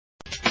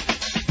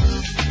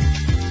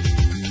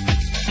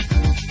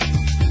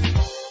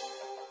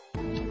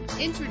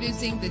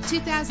Introducing the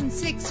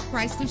 2006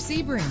 Chrysler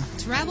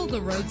Sebring. Travel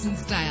the roads in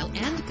style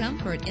and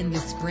comfort in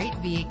this great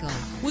vehicle.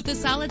 With a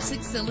solid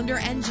 6-cylinder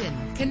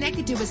engine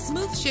connected to a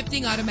smooth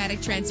shifting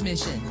automatic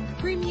transmission.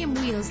 Premium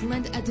wheels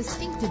lend a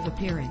distinctive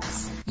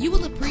appearance. You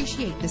will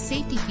appreciate the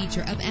safety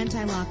feature of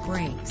anti-lock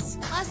brakes.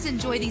 Plus,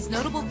 enjoy these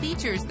notable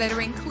features that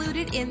are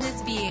included in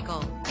this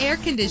vehicle: air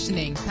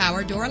conditioning,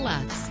 power door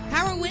locks,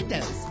 power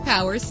windows,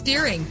 power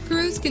steering,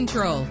 cruise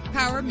control,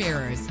 power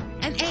mirrors,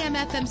 an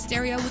AM/FM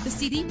stereo with a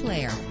CD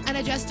player, an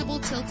adjustable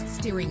tilt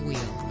steering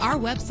wheel. Our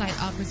website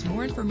offers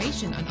more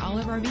information on all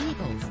of our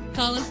vehicles.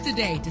 Call us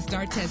today to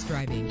start test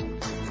driving.